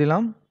দিয়ে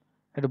দিলাম।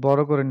 একটু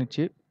বড় করে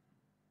নিচ্ছি।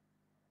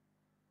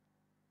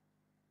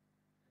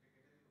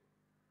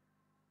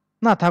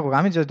 না থাকুক,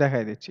 আমি জাস্ট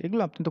দেখাই দিচ্ছি,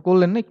 এগুলো আপনি তো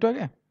করলেন না একটু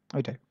আগে,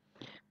 ওইটাই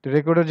তো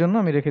রেকর্ডের জন্য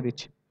আমি রেখে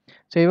দিচ্ছি।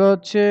 তো এবার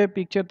হচ্ছে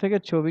পিকচার থেকে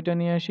ছবিটা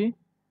নিয়ে আসি।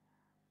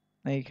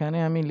 এইখানে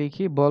আমি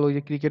লিখি বল, ওই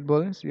যে cricket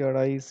ball,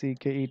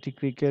 CRICKET,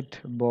 cricket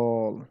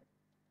ball.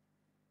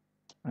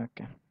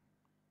 ওকে,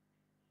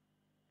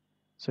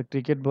 সো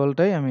ক্রিকেট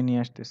বলটাই আমি নিয়ে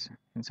আসতেছি,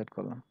 ইনসার্ট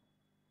করলাম।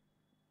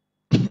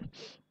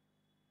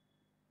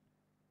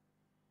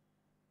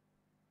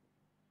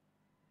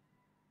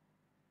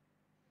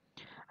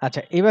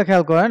 আচ্ছা, এবার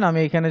খেয়াল করেন, আমি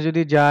এখানে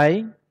যদি যাই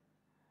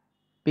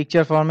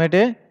পিকচার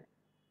ফরম্যাটে,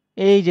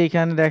 এই যে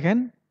এখানে দেখেন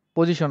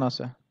পজিশন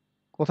আছে,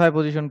 কোথায়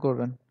পজিশন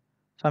করবেন।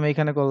 তো আমি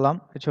এখানে করলাম,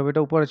 এই ছবিটা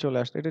উপরে চলে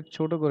আসছে, এটা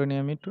ছোট করে নিই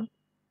আমি একটু।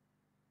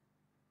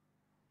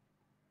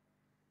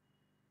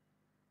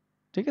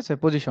 ঠিক আছে,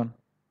 পজিশন।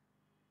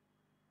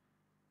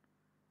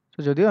 তো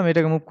যদিও আমি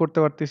এটাকে মুভ করতে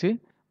পারতেছি,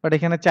 বাট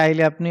এখানে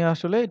চাইলে আপনি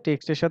আসলে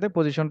টেক্সটের সাথে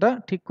পজিশনটা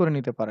ঠিক করে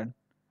নিতে পারেন।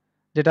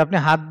 যেটা আপনি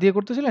হাত দিয়ে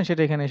করতেছিলেন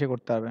সেটা এখানে এসে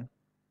করতে পারবেন।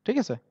 ঠিক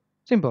আছে,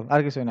 সিম্পল, আর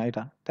কিছুই না,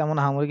 এটা তেমন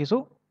আহামরি কিছু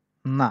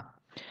না।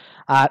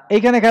 আর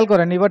এইখানে খেয়াল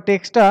করেন, এবার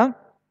টেক্সটটা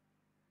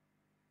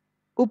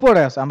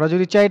উপরে আছে, আমরা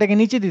যদি চাই এটাকে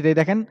নিচে দিতে,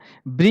 দেখেন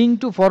ব্রিং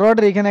টু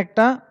ফরওয়ার্ডের এখানে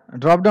একটা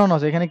ড্রপ ডাউন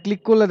আছে, এখানে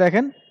ক্লিক করলে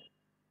দেখেন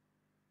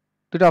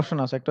দুটো অপশন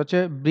আছে, একটা হচ্ছে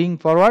ব্রিং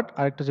ফরওয়ার্ড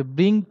আর একটা হচ্ছে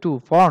ব্রিং টু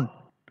ফ্রন্ট।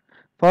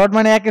 ফরওয়ার্ড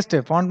মানে এক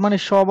স্টেপ, ফ্রন্ট মানে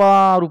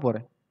সবার উপরে।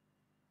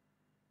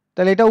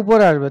 তাহলে এটা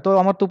উপরে আসবে, তো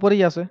আমার তো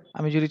উপরেই আছে,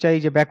 আমি যদি চাই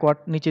যে ব্যাকওয়ার্ড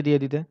নিচে দিয়ে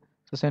দিতে,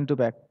 তো সেন্ড টু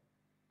ব্যাক।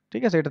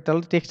 ঠিক আছে, এটা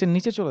তাহলে টেক্সটের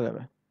নিচে চলে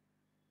যাবে।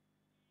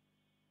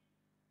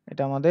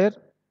 এটা আমাদের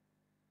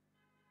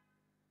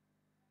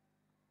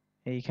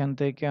এইখান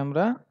থেকে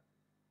আমরা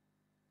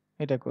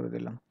এটা করে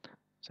দিলাম।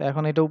 তো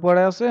এখন এটা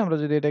উপরে আছে, আমরা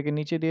যদি এটাকে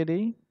নিচে দিয়ে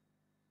দিই,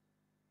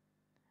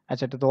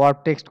 আচ্ছা এটা তো ওয়ার্ড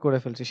টেক্সট করে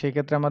ফেলছি, সেই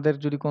ক্ষেত্রে আমাদের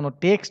যদি কোনো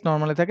টেক্সট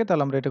নরমালি থাকে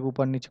তাহলে আমরা এটাকে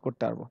উপর নিচে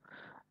করতে পারবো।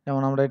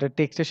 যেমন আমরা এটা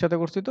টেক্সটের সাথে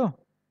করছি, তো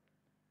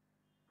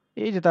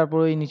এই যে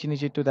তারপরে এই নিচে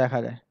নিচে একটু দেখা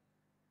যায়।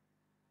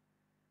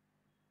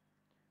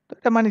 তো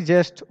এটা মানে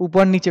জাস্ট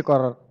উপর নিচে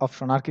করার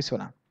অপশন, আর কিছু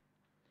না।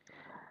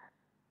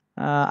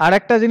 আর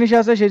একটা জিনিস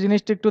আছে, সেই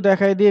জিনিসটা একটু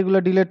দেখাই দিই। এগুলো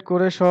ডিলিট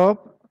করে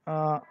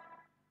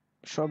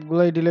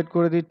সবগুলাই ডিলিট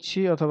করে দিচ্ছি,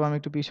 অথবা আমি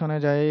একটু পিছনে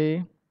যাই।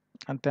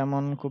 আর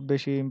তেমন খুব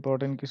বেশি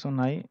ইম্পর্টেন্ট কিছু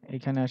নাই,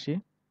 এইখানে আসি,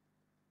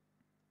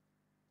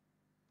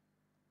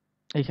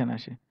 এইখানে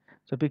আসি।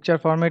 তো পিকচার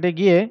ফরম্যাটে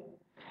গিয়ে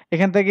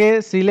এখান থেকে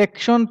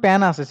সিলেকশন প্যান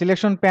আছে।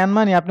 সিলেকশন প্যান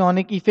মানে আপনি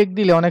অনেক ইফেক্ট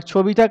দিলে, অনেক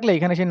ছবি থাকলে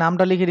এখানে সেই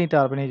নামটা লিখে নিতে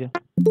পারবেন, এই যে,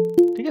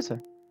 ঠিক আছে,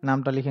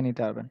 নামটা লিখে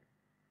নিতে পারবেন।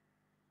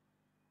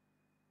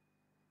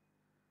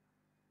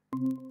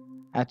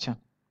 আচ্ছা,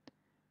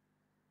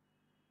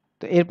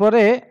 তো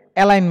এরপরে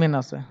অ্যালাইনমেন্ট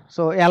আছে।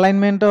 সো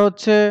অ্যালাইনমেন্টটা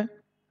হচ্ছে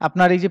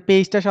আপনার এই যে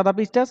পেজটা, সাদা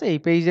পেজটা আছে, এই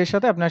পেজের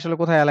সাথে আপনি আসলে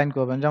কোথায় অ্যালাইন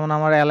করবেন। যেমন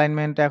আমার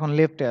অ্যালাইনমেন্টটা এখন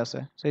লেফটে আছে,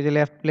 সো এই যে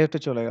লেফটে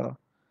চলে গেল।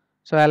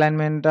 সো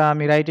অ্যালাইনমেন্টটা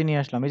আমি রাইটে নিয়ে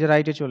আসলাম, এই যে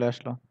রাইটে চলে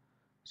আসলো।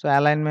 সো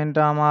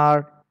অ্যালাইনমেন্টটা আমার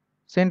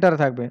সেন্টারে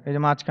থাকবে, এই যে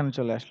মাঝখানে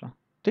চলে আসলো।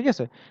 ঠিক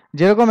আছে,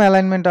 যেরকম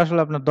অ্যালাইনমেন্ট আসলে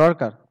আপনার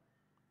দরকার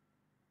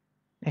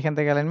এখান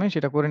থেকে অ্যালাইনমেন্ট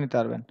সেটা করে নিতে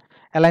পারবেন।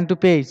 অ্যালাইন টু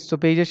পেজ, সো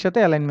পেজের সাথে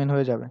অ্যালাইনমেন্ট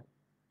হয়ে যাবে।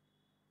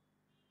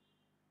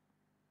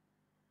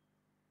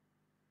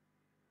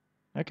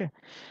 ওকে।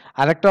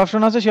 আরেকটা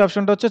অপশন আছে, সেই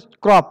অপশনটা হচ্ছে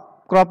ক্রপ।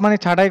 ক্রপ মানে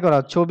ছাঁটাই করা।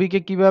 ছবিকে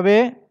কিভাবে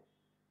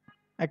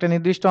একটা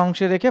নির্দিষ্ট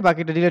অংশে রেখে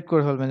বাকিটা ডিলিট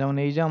করে ফেলবেন। যেমন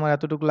এই যে আমার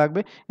এতটুকু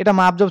লাগবে, এটা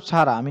মাপজোপ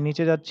ছাড়া আমি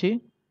নিচে যাচ্ছি,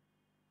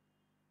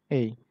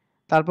 এই,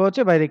 তারপর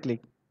হচ্ছে বাইরে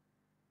ক্লিক,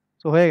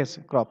 তো হয়ে গেছে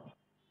ক্রপ।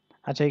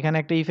 আচ্ছা, এখানে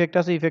একটা ইফেক্ট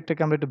আছে,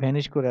 ইফেক্টটাকে আমরা একটু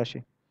ভ্যানিশ করে আসি,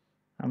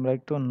 আমরা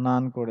একটু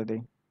নান করে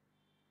দেই,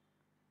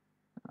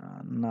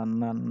 নান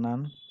নান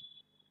নান।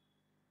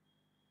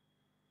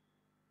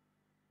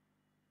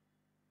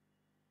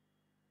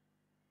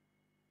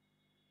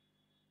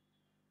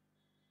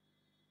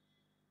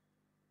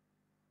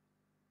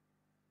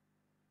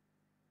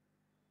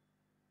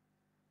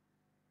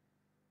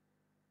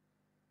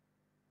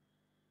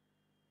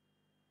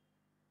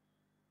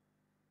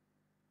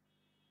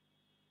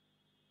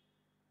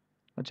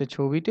 আচ্ছা,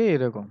 ছবিটাই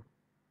এরকম।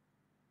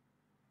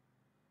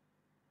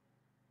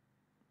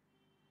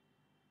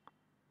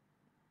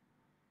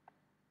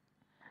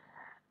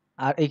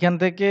 আর এখান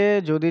থেকে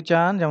যদি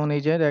চান, যেমন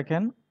এই যে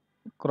দেখেন,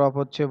 ক্রপ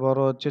হচ্ছে, বড়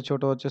হচ্ছে,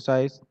 ছোট হচ্ছে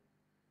সাইজ,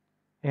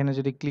 এখানে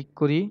যদি ক্লিক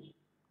করি,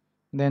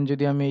 দেন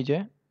যদি আমি এই যে,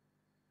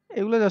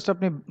 এগুলো জাস্ট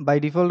আপনি বাই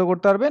ডিফল্টও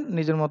করতে পারবেন,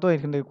 নিজের মতো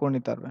এখান থেকে করে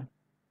নিতে পারবেন।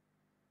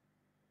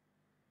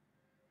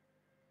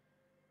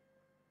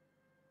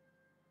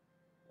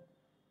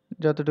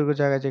 যতটুকু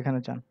জায়গা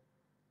যেখানে চান।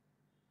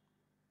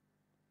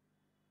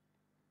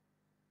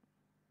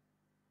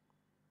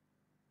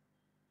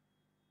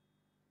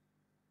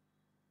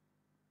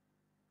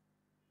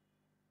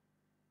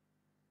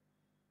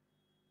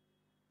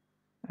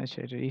 আচ্ছা,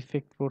 এটা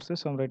ইফেক্ট পড়ছে,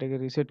 সো আমরা এটাকে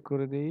রিসেট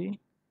করে দিই।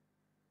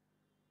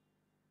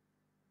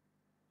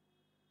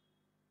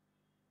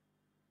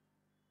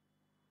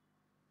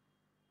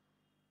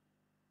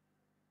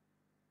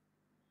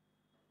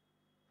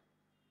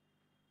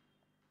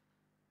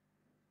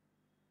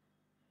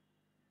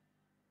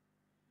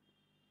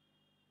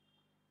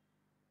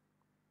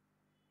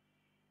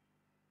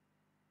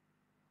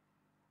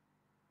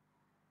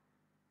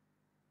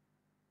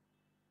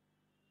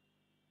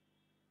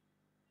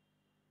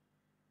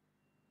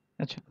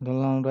 আচ্ছা,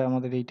 ধরলাম আমরা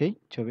আমাদের এইটাই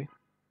ছবি।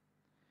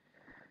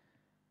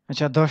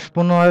 আচ্ছা,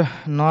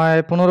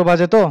 9:15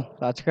 বাজে, তো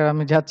আজকে আর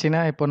আমি যাচ্ছি না,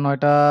 এরপর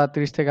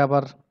 9:30 থেকে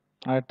আবার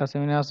আরেকটা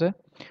সেমিনার আছে।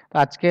 তো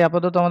আজকে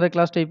আপাতত আমাদের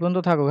ক্লাসটা এই পর্যন্ত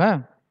থাকুক, হ্যাঁ।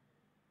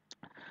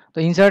 তো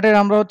ইনসার্টের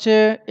আমরা হচ্ছে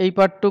এই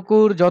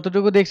পার্টটুকুর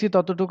যতটুকু দেখছি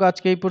ততটুকু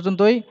আজকে এই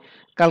পর্যন্তই।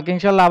 কালকে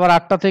ইনশাল্লাহ আবার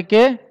 8টা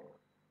থেকে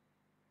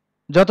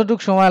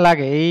যতটুকু সময়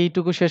লাগে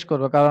এইটুকু শেষ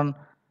করবো, কারণ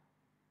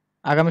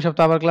আগামী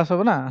সপ্তাহে আবার ক্লাস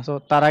হবে না, সো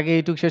তার আগে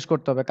এইটুকু শেষ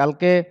করতে হবে।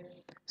 কালকে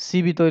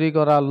সিভি তৈরি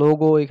করা,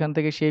 লোগো, এখান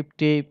থেকে shape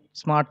tape,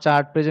 smart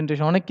chart,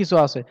 presentation, অনেক কিছু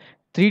আছে,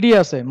 3D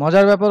আছে।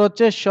 মজার ব্যাপার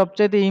হচ্ছে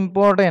সবচাইতে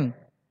ইম্পর্টেন্ট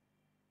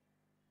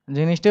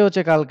জিনিসটাই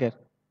হচ্ছে কালকের,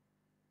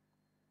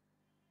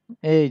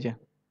 এই যে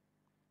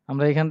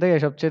আমরা এখান থেকে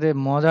সবচেয়ে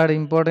মজার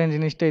ইম্পর্টেন্ট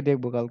জিনিসটাই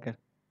দেখবো কালকের।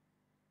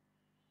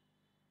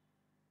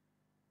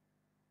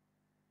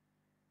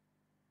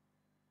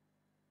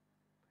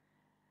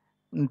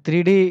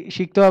 3D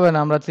শিখতে হবে না,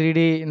 আমরা 3D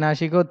না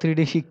শিখেও 3D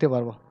শিখতে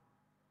পারবো,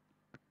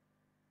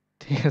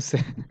 ঠিক আছে।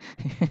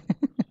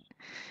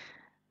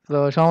 তো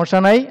সমস্যা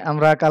নাই,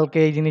 আমরা কালকে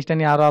এই জিনিসটা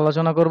নিয়ে আরো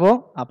আলোচনা করব।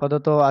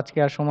 আপাতত আজকে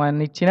আর সময়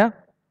নিচ্ছি না,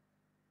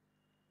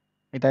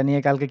 এটা নিয়ে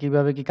কালকে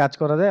কিভাবে কি কাজ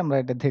করা যায় আমরা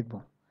এটা দেখব,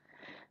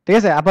 ঠিক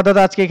আছে। আপাতত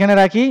আজকে এখানে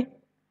রাখি,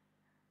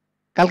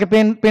 কালকে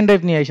পেন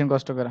ড্রাইভ নিয়ে আইসেন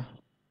কষ্ট করে।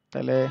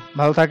 তাহলে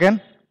ভালো থাকেন।